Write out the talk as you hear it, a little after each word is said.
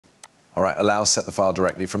All right, allow set the file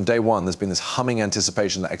directly. From day one, there's been this humming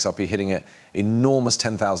anticipation that XRP hitting it, enormous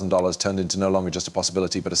 $10,000 turned into no longer just a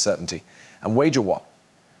possibility, but a certainty. And wager what?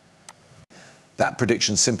 That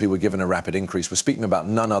prediction simply were given a rapid increase. We're speaking about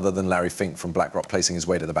none other than Larry Fink from Blackrock placing his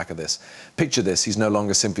weight at the back of this. Picture this, he's no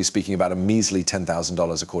longer simply speaking about a measly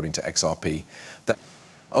 $10,000 according to XRP.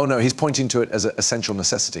 Oh no, he's pointing to it as an essential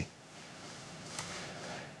necessity.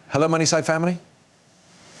 Hello, Moneyside family.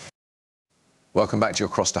 Welcome back to your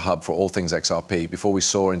Cross to Hub for all things XRP. Before we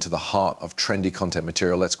soar into the heart of trendy content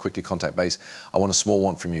material, let's quickly contact base. I want a small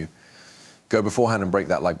one from you. Go beforehand and break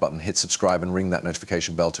that like button, hit subscribe and ring that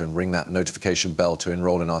notification bell to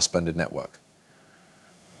enroll in our splendid network.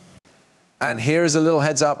 And here is a little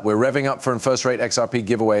heads up. We're revving up for a first-rate XRP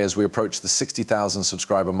giveaway as we approach the 60,000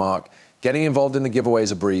 subscriber mark. Getting involved in the giveaway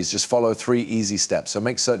is a breeze. Just follow 3 easy steps. So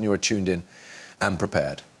make certain you are tuned in and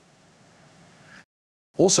prepared.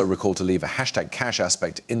 Also recall to leave a #cash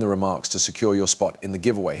aspect in the remarks to secure your spot in the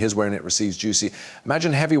giveaway. Here's where it receives juicy.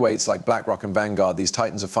 Imagine heavyweights like BlackRock and Vanguard, these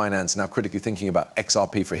titans of finance, now critically thinking about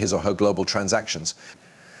XRP for his or her global transactions.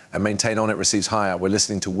 And maintain on it receives higher. We're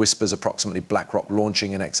listening to whispers approximately BlackRock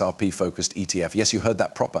launching an XRP-focused ETF. Yes, you heard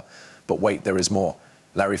that proper. But wait, there is more.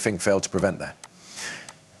 Larry Fink failed to prevent that.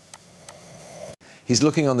 He's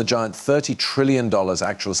looking on the giant $30 trillion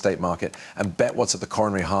actual estate market and bet what's at the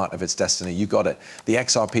coronary heart of its destiny. You got it. The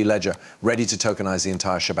XRP ledger, ready to tokenize the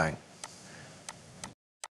entire shebang.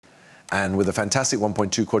 And with a fantastic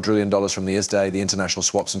 $1.2 quadrillion from the ISDA, the International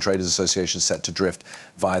Swaps and Traders Association set to drift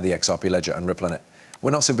via the XRP ledger and ripple in it.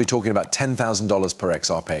 We're not simply talking about $10,000 per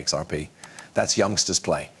XRP. That's youngsters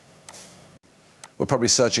play. We're probably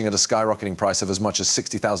searching at a skyrocketing price of as much as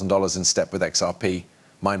 $60,000 in step with XRP.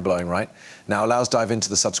 Mind-blowing, right? Now allow us dive into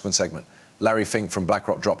the subsequent segment. Larry Fink from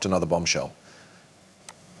BlackRock dropped another bombshell.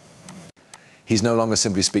 He's no longer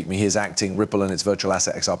simply speaking, he is acting. Ripple and its virtual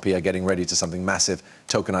asset XRP are getting ready to something massive,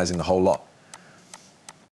 tokenizing the whole lot.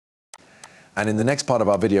 And in the next part of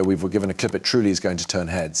our video, we've given a clip it truly is going to turn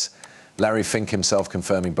heads. Larry Fink himself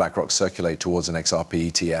confirming BlackRock circulate towards an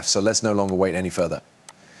XRP ETF. So let's no longer wait any further.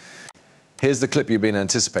 Here's the clip you've been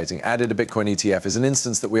anticipating. Added a Bitcoin ETF is an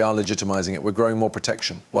instance that we are legitimizing it. We're growing more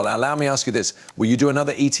protection. Well, allow me to ask you this. Will you do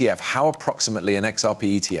another ETF? How approximately an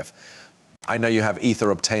XRP ETF? I know you have Ether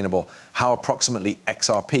obtainable. How approximately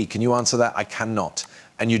XRP? Can you answer that? I cannot.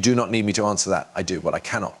 And you do not need me to answer that. I do, but I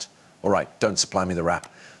cannot. All right, don't supply me the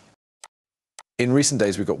rap. In recent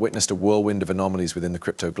days, we've got witnessed a whirlwind of anomalies within the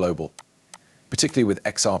crypto global, particularly with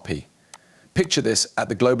XRP. Picture this at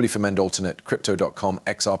the globally fermented alternate crypto.com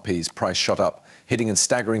XRP's price shot up, hitting a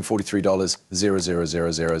staggering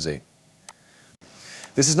 $43,000,000.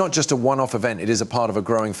 This is not just a one-off event, it is a part of a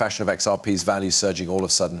growing fashion of XRP's value surging all of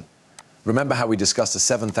a sudden. Remember how we discussed a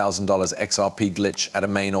 $7,000 XRP glitch at a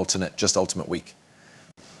main alternate just Ultimate Week?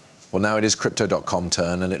 Well, now it is crypto.com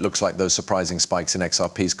turn, and it looks like those surprising spikes in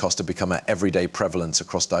XRP's cost have become an everyday prevalence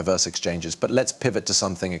across diverse exchanges. But let's pivot to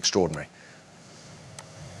something extraordinary.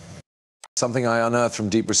 Something I unearthed from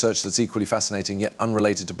deep research that's equally fascinating, yet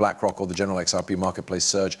unrelated to BlackRock or the general XRP marketplace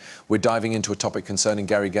surge. We're diving into a topic concerning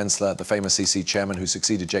Gary Gensler, the famous CC chairman who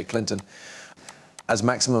succeeded Jake Clinton. As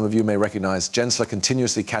maximum of you may recognize, Gensler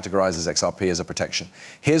continuously categorizes XRP as a protection.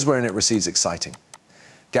 Here's wherein it receives exciting.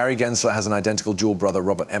 Gary Gensler has an identical dual brother,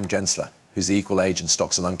 Robert M. Gensler, who's the equal age and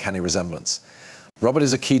stocks an uncanny resemblance. Robert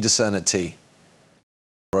is a key discerner at T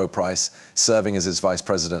Rowe Price, serving as its vice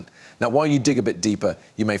president. Now, while you dig a bit deeper,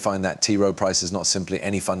 you may find that T. Rowe Price is not simply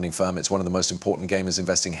any funding firm. It's one of the most important gamers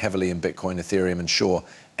investing heavily in Bitcoin, Ethereum, and sure,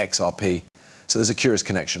 XRP. So there's a curious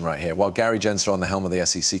connection right here. While Gary Gensler on the helm of the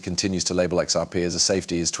SEC continues to label XRP as a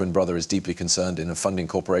safety, his twin brother is deeply concerned in a funding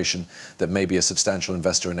corporation that may be a substantial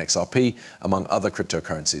investor in XRP, among other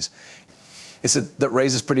cryptocurrencies. That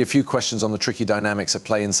raises a few questions on the tricky dynamics at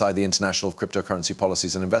play inside the international cryptocurrency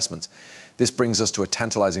policies and investments. This brings us to a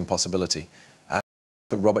tantalizing possibility.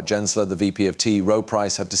 Robert Gensler, the VP of T. Rowe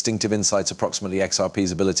Price, have distinctive insights approximately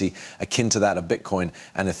XRP's ability, akin to that of Bitcoin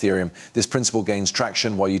and Ethereum. This principle gains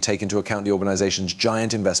traction while you take into account the organization's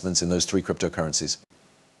giant investments in those 3 cryptocurrencies.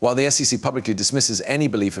 While the SEC publicly dismisses any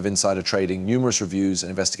belief of insider trading, numerous reviews and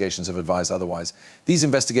investigations have advised otherwise. These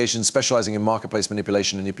investigations, specializing in marketplace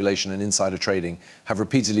manipulation, and insider trading, have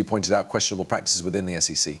repeatedly pointed out questionable practices within the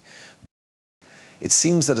SEC. It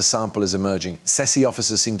seems that a sample is emerging. SEC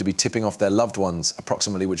officers seem to be tipping off their loved ones,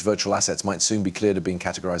 approximately which virtual assets might soon be cleared of being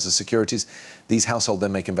categorized as securities. These households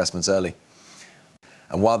then make investments early.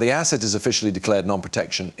 And while the asset is officially declared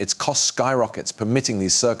non-protection, its cost skyrockets, permitting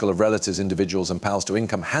these circle of relatives, individuals, and pals to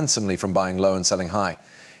income handsomely from buying low and selling high.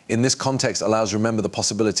 In this context, allows remember the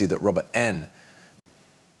possibility that Robert N.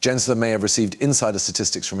 Gensler may have received insider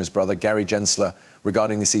statistics from his brother, Gary Gensler,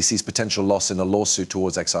 regarding the CC's potential loss in a lawsuit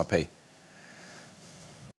towards XRP.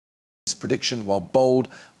 This prediction, while bold,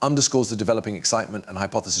 underscores the developing excitement and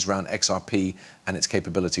hypothesis around XRP and its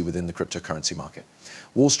capability within the cryptocurrency market.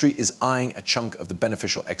 Wall Street is eyeing a chunk of the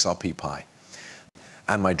beneficial XRP pie.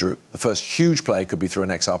 And my Drew, the first huge play could be through an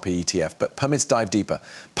XRP ETF, but permits dive deeper,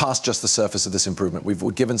 past just the surface of this improvement.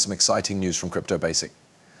 We've given some exciting news from Crypto Basic.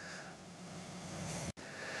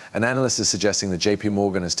 An analyst is suggesting that JP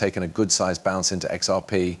Morgan has taken a good-sized bounce into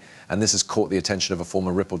XRP, and this has caught the attention of a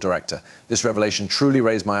former Ripple director. This revelation truly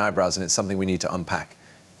raised my eyebrows, and it's something we need to unpack.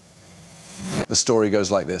 The story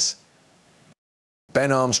goes like this.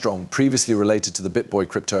 Ben Armstrong, previously related to the BitBoy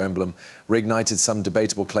crypto emblem, reignited some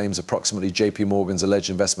debatable claims approximately JP Morgan's alleged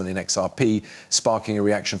investment in XRP, sparking a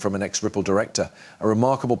reaction from an ex-Ripple director. A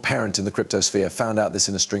remarkable parent in the cryptosphere found out this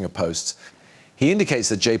in a string of posts. He indicates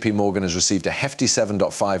that JP Morgan has received a hefty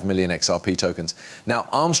 7.5 million XRP tokens. Now,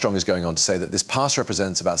 Armstrong is going on to say that this pass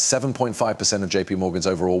represents about 7.5% of JP Morgan's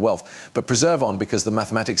overall wealth, but preserve on because the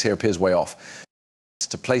mathematics here appears way off.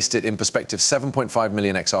 To place it in perspective, 7.5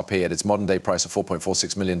 million XRP at its modern-day price of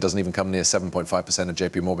 4.46 million doesn't even come near 7.5% of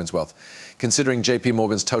JP Morgan's wealth. Considering JP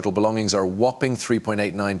Morgan's total belongings are a whopping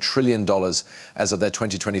 $3.89 trillion as of their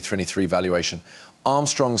 2023 valuation,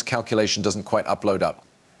 Armstrong's calculation doesn't quite upload up.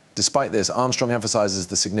 Despite this, Armstrong emphasizes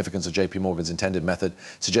the significance of JP Morgan's intended method,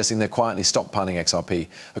 suggesting they're quietly stockpiling XRP.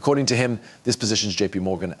 According to him, this positions JP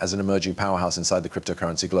Morgan as an emerging powerhouse inside the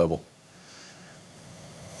cryptocurrency global.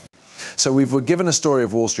 So we've given a story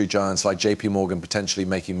of Wall Street giants like JP Morgan potentially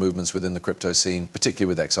making movements within the crypto scene,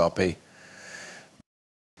 particularly with XRP.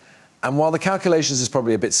 And while the calculations is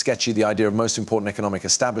probably a bit sketchy, the idea of most important economic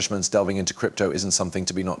establishments delving into crypto isn't something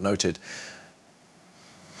to be not noted.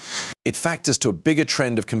 It factors to a bigger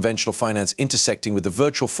trend of conventional finance intersecting with the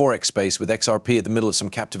virtual forex space, with XRP at the middle of some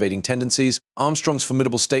captivating tendencies. Armstrong's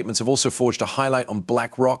formidable statements have also forged a highlight on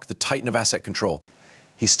Blackrock, the titan of asset control.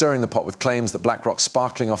 He's stirring the pot with claims that Blackrock,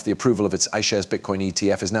 sparkling off the approval of its iShares Bitcoin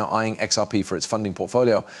ETF, is now eyeing XRP for its funding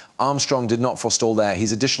portfolio. Armstrong did not forestall there.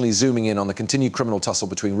 He's additionally zooming in on the continued criminal tussle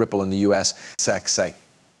between Ripple and the US.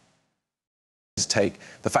 Take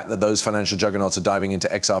the fact that those financial juggernauts are diving into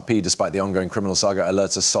XRP despite the ongoing criminal saga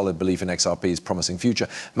alerts a solid belief in XRP's promising future.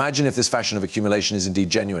 Imagine if this fashion of accumulation is indeed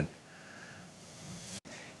genuine.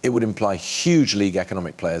 It would imply huge league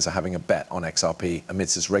economic players are having a bet on XRP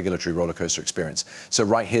amidst this regulatory rollercoaster experience. So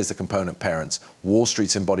right here's the component parents. Wall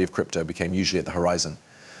Street's embody of crypto became usually at the horizon.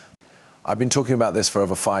 I've been talking about this for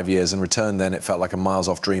over 5 years. In return, then, it felt like a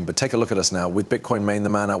miles-off dream. But take a look at us now. With Bitcoin main the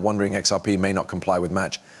man out wondering XRP may not comply with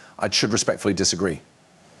match, I should respectfully disagree.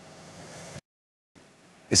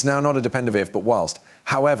 It's now not a dependent if, but whilst.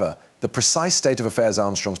 However, the precise state of affairs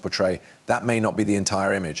Armstrong's portray, that may not be the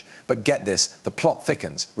entire image. But get this, the plot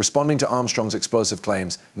thickens. Responding to Armstrong's explosive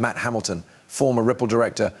claims, Matt Hamilton, former Ripple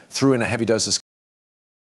director, threw in a heavy dose of